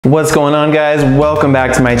What's going on, guys? Welcome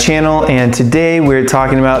back to my channel, and today we're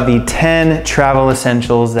talking about the 10 travel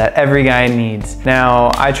essentials that every guy needs. Now,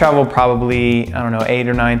 I travel probably, 8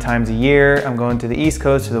 or 9 times a year. I'm going to the East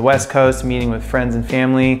Coast, to the West Coast, meeting with friends and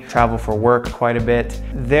family, travel for work quite a bit.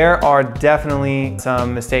 There are definitely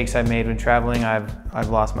some mistakes I've made when traveling. I've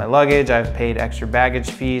lost my luggage, I've paid extra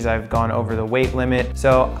baggage fees, I've gone over the weight limit.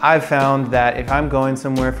 So I've found that if I'm going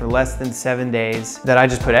somewhere for less than 7 days, that I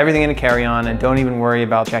just put everything in a carry-on and don't even worry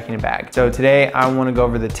about checking a bag. So today I want to go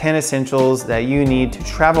over the 10 essentials that you need to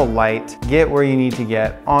travel light, get where you need to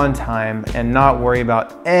get on time, and not worry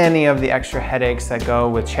about any of the extra headaches that go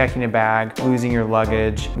with checking a bag, losing your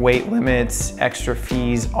luggage, weight limits, extra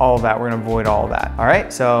fees, all of that. We're gonna avoid all of that. All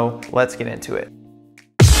right, so let's get into it.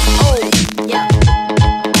 Oh, yeah.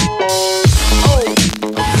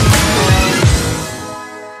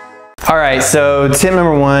 All right, so tip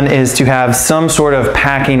number 1 is to have some sort of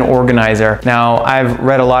packing organizer. Now, I've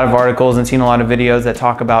read a lot of articles and seen a lot of videos that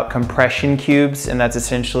talk about compression cubes, and that's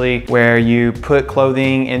essentially where you put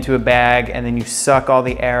clothing into a bag and then you suck all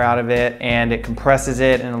the air out of it and it compresses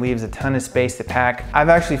it and it leaves a ton of space to pack. I've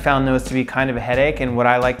actually found those to be kind of a headache, and what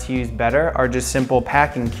I like to use better are just simple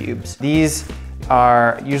packing cubes. These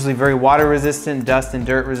are usually very water resistant, dust and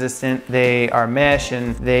dirt resistant. They are mesh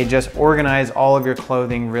and they just organize all of your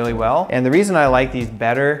clothing really well. And the reason I like these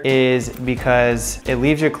better is because it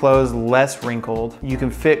leaves your clothes less wrinkled. You can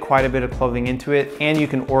fit quite a bit of clothing into it, and you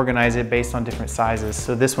can organize it based on different sizes.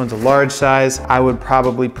 So this one's a large size. I would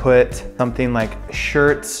probably put something like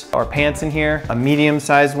shirts or pants in here, a medium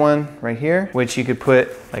sized one right here, which you could put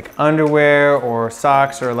like underwear or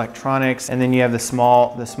socks or electronics. And then you have the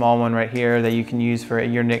small one right here that you can use for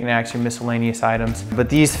your knickknacks, your miscellaneous items. But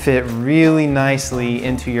these fit really nicely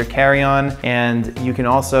into your carry-on, and you can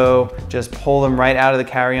also just pull them right out of the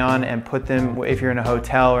carry-on and put them, if you're in a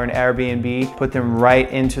hotel or an Airbnb, put them right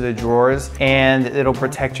into the drawers, and it'll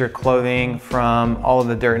protect your clothing from all of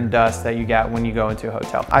the dirt and dust that you get when you go into a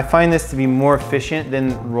hotel. I find this to be more efficient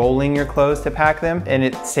than rolling your clothes to pack them, and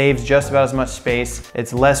it saves just about as much space.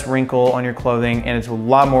 It's less wrinkle on your clothing, and it's a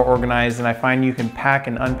lot more organized, and I find you can pack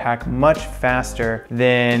and unpack much faster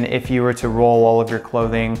than if you were to roll all of your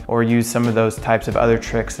clothing or use some of those types of other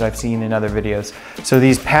tricks that I've seen in other videos. So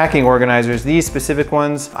these packing organizers, these specific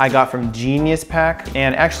ones I got from Genius Pack,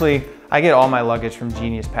 and actually I get all my luggage from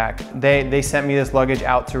Genius Pack. They sent me this luggage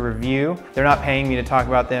out to review. They're not paying me to talk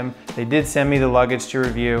about them. They did send me the luggage to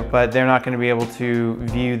review, but they're not gonna be able to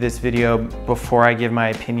view this video before I give my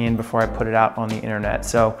opinion, before I put it out on the internet.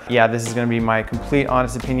 So yeah, this is gonna be my complete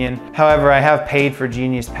honest opinion. However, I have paid for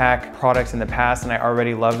Genius Pack products in the past and I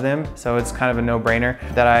already love them. So it's kind of a no-brainer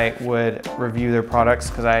that I would review their products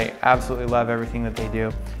because I absolutely love everything that they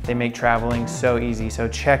do. They make traveling so easy. So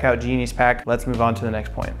check out Genius Pack. Let's move on to the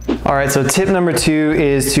next point. All right, so tip number 2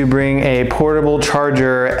 is to bring a portable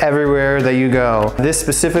charger everywhere that you go. This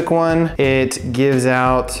specific one, it gives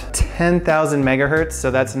out 10,000 megahertz, so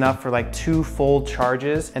that's enough for like 2 full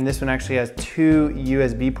charges. And this one actually has 2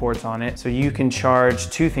 USB ports on it, so you can charge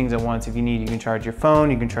 2 things at once if you need. You can charge your phone,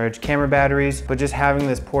 you can charge camera batteries, but just having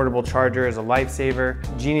this portable charger is a lifesaver.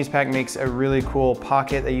 Genius Pack makes a really cool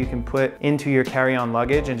pocket that you can put into your carry-on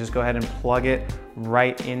luggage and just go ahead and plug it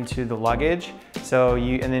right into the luggage. So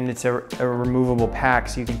and then it's a removable pack,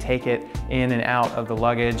 so you can take it in and out of the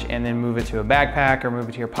luggage and then move it to a backpack or move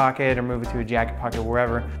it to your pocket or move it to a jacket pocket,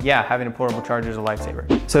 wherever. Yeah, having a portable charger is a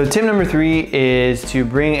lifesaver. So tip number 3 is to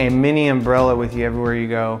bring a mini umbrella with you everywhere you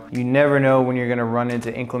go. You never know when you're gonna run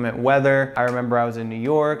into inclement weather. I remember I was in New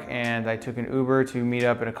York and I took an Uber to meet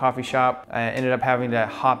up at a coffee shop. I ended up having to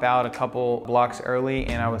hop out a couple blocks early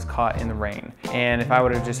and I was caught in the rain. And if I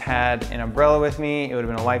would have just had an umbrella with me, it would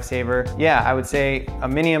have been a lifesaver. Yeah, I would say a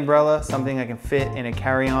mini umbrella, something that can fit in a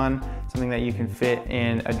carry-on, something that you can fit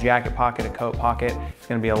in a jacket pocket, a coat pocket. It's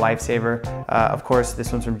gonna be a lifesaver. Of course,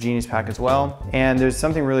 this one's from Genius Pack as well. And there's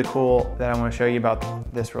something really cool that I wanna show you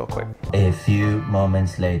about this real quick. A few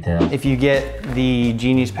moments later. If you get the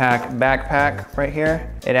Genius Pack backpack right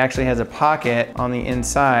here, it actually has a pocket on the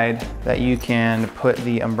inside that you can put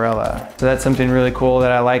the umbrella. So that's something really cool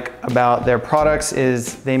that I like about their products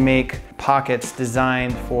is they make pockets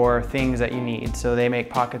designed for things that you need. So they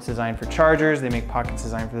make pockets designed for chargers, they make pockets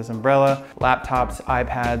designed for this umbrella, laptops,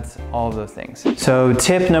 iPads, all of those things. So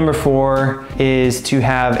tip number 4 is to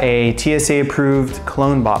have a TSA approved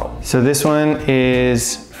cologne bottle. So this one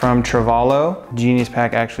is from Trav. Genius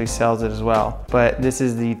Pack actually sells it as well, but this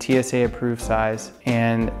is the TSA approved size.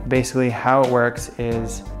 And basically how it works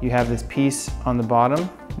is you have this piece on the bottom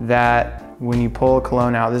that when you pull a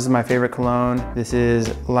cologne out, this is my favorite cologne. This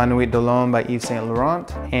is La Nuit de l'Homme by Yves Saint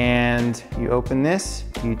Laurent. And you open this,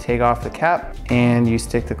 you take off the cap and you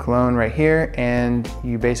stick the cologne right here and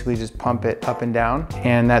you basically just pump it up and down.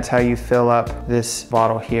 And that's how you fill up this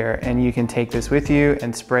bottle here. And you can take this with you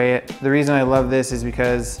and spray it. The reason I love this is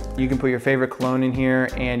because you can put your favorite cologne in here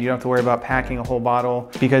and you don't have to worry about packing a whole bottle,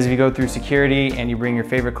 because if you go through security and you bring your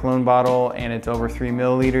favorite cologne bottle and it's over 3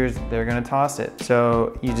 milliliters, they're gonna toss it.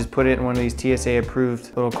 So you just put it in one of these TSA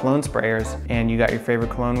approved little cologne sprayers and you got your favorite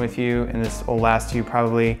cologne with you, and this will last you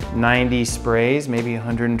probably 90 sprays, maybe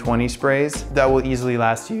 120 sprays. That will easily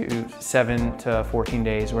last you 7 to 14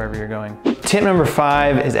 days wherever you're going. Tip number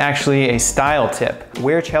 5 is actually a style tip.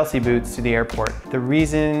 Wear Chelsea boots to the airport. The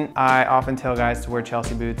reason I often tell guys to wear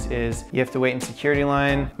Chelsea boots is you have to wait in security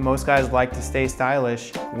line. Most guys like to stay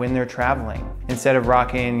stylish when they're traveling. Instead of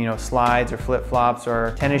rocking, slides or flip-flops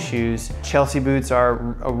or tennis shoes, Chelsea boots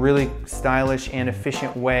are a really stylish and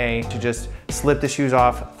efficient way to just slip the shoes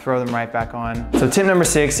off, throw them right back on. So tip number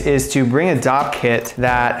 6 is to bring a dop kit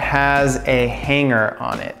that has a hanger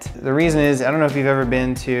on it. The reason is, I don't know if you've ever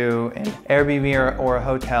been to an Airbnb or a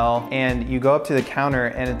hotel and you go up to the counter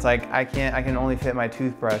and it's like, I can only fit my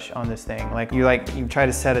toothbrush on this thing. You try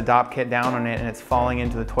to set a dop kit down on it and it's falling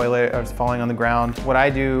into the toilet or it's falling on the ground. What I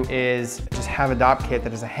do is just have a dop kit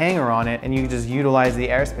that has a hanger on it and you can just utilize the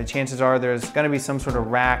airspace. Chances are there's gonna be some sort of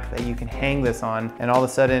rack that you can hang this on, and all of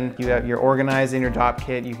a sudden you're organized in your dop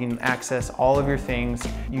kit, you can access all of your things,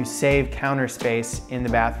 you save counter space in the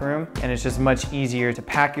bathroom, and it's just much easier to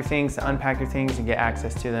pack your things, to unpack your things, and get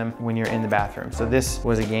access to them when you're in the bathroom. So this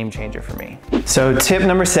was a game changer for me. So tip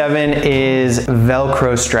number 7 is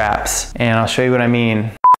Velcro straps, and I'll show you what I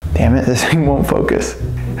mean. Damn it, this thing won't focus.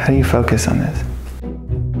 How do you focus on this?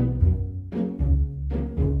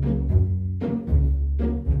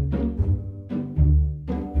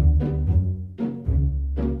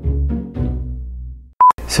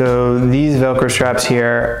 So these Velcro straps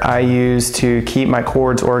here, I use to keep my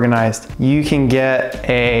cords organized. You can get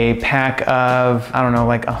a pack of, I don't know,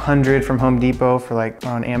 like 100 from Home Depot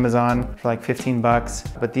on Amazon for like 15 bucks,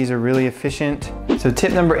 but these are really efficient. So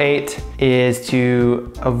tip number 8 is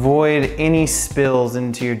to avoid any spills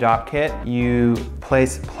into your dop kit. You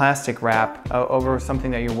place plastic wrap over something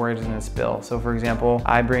that you're worried is gonna spill. So for example,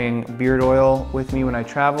 I bring beard oil with me when I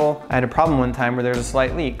travel. I had a problem one time where there was a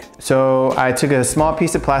slight leak. So I took a small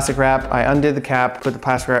piece of plastic wrap, I undid the cap, put the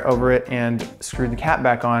plastic wrap over it, and screwed the cap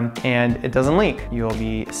back on, and it doesn't leak. You'll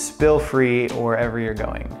be spill-free wherever you're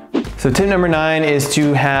going. So tip number 9 is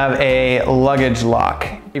to have a luggage lock.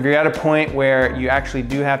 If you're at a point where you actually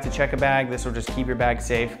do have to check a bag, this will just keep your bag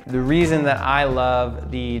safe. The reason that I love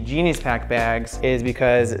the Genius Pack bags is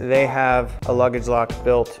because they have a luggage lock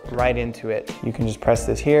built right into it. You can just press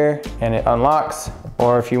this here and it unlocks,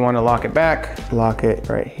 or if you want to lock it back, lock it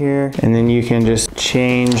right here, and then you can just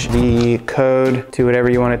change the code to whatever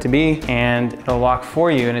you want it to be and it'll lock for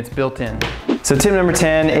you, and it's built in. So tip number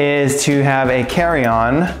 10 is to have a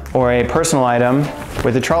carry-on or a personal item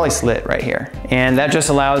with a trolley slit right here. And that just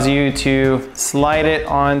allows you to slide it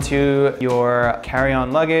onto your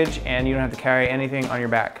carry-on luggage and you don't have to carry anything on your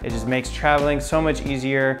back. It just makes traveling so much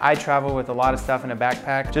easier. I travel with a lot of stuff in a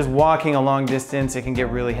backpack. Just walking a long distance, it can get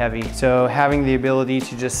really heavy. So having the ability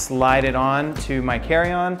to just slide it on to my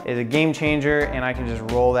carry-on is a game changer, and I can just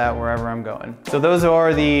roll that wherever I'm going. So those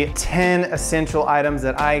are the 10 essential items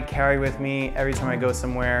that I carry with me every time I go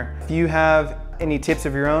somewhere. If you have any tips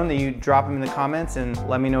of your own, that you drop them in the comments and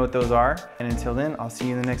let me know what those are. And until then, I'll see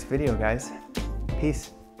you in the next video, guys.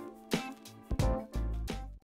 Peace.